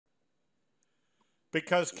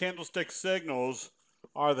Because candlestick signals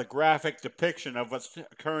are the graphic depiction of what's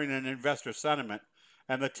occurring in investor sentiment,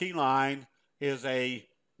 and the T line is a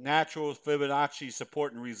natural Fibonacci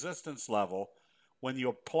support and resistance level. When you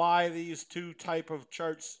apply these two type of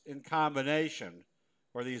charts in combination,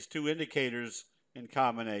 or these two indicators in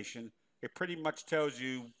combination, it pretty much tells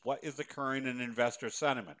you what is occurring in investor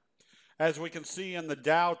sentiment. As we can see in the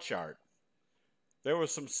Dow chart, there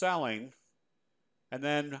was some selling, and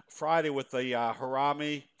then Friday with the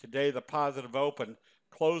Harami, today the positive open,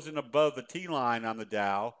 closing above the T line on the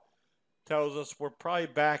Dow, tells us we're probably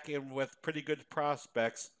back in with pretty good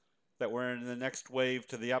prospects that we're in the next wave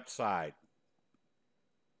to the upside.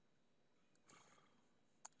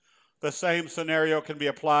 The same scenario can be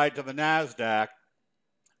applied to the NASDAQ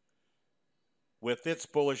with its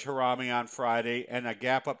bullish Harami on Friday and a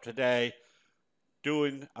gap up today,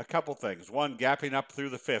 doing a couple things. One, gapping up through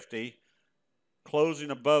the 50, closing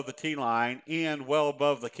above the T line and well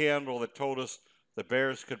above the candle that told us the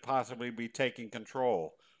bears could possibly be taking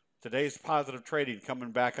control. Today's positive trading coming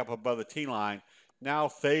back up above the T line now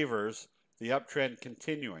favors the uptrend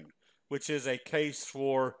continuing, which is a case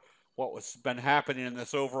for what has been happening in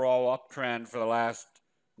this overall uptrend for the last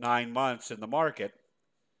 9 months in the market,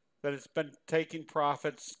 that it's been taking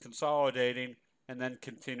profits, consolidating, and then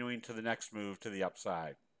continuing to the next move to the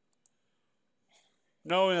upside.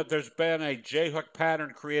 Knowing that there's been a J-hook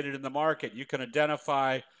pattern created in the market, you can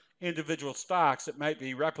identify individual stocks that might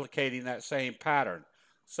be replicating that same pattern,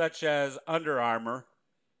 such as Under Armour,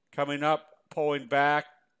 coming up, pulling back,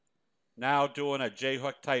 now doing a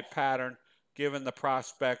J-hook type pattern, given the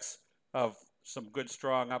prospects of some good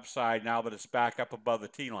strong upside now that it's back up above the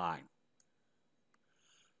T-line.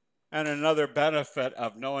 And another benefit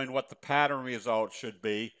of knowing what the pattern result should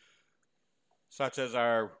be, such as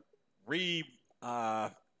our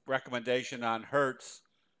recommendation on Hertz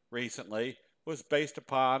recently, was based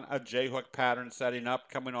upon a J-hook pattern setting up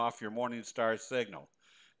coming off your Morningstar signal.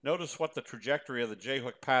 Notice what the trajectory of the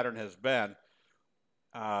J-hook pattern has been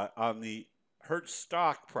on the Hertz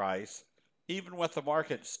stock price, even with the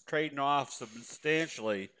markets trading off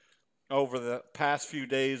substantially over the past few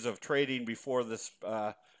days of trading before this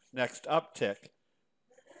next uptick.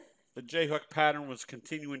 The J-hook pattern was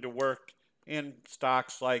continuing to work in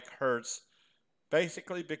stocks like Hertz,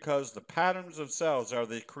 basically because the patterns themselves are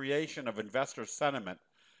the creation of investor sentiment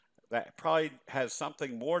that probably has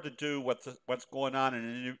something more to do with what's going on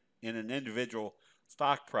in an individual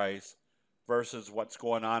stock price versus what's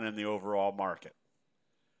going on in the overall market.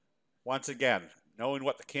 Once again, knowing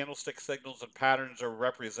what the candlestick signals and patterns are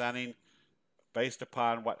representing based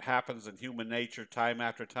upon what happens in human nature time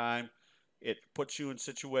after time, it puts you in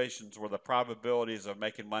situations where the probabilities of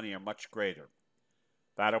making money are much greater.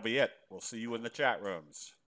 That'll be it. We'll see you in the chat rooms.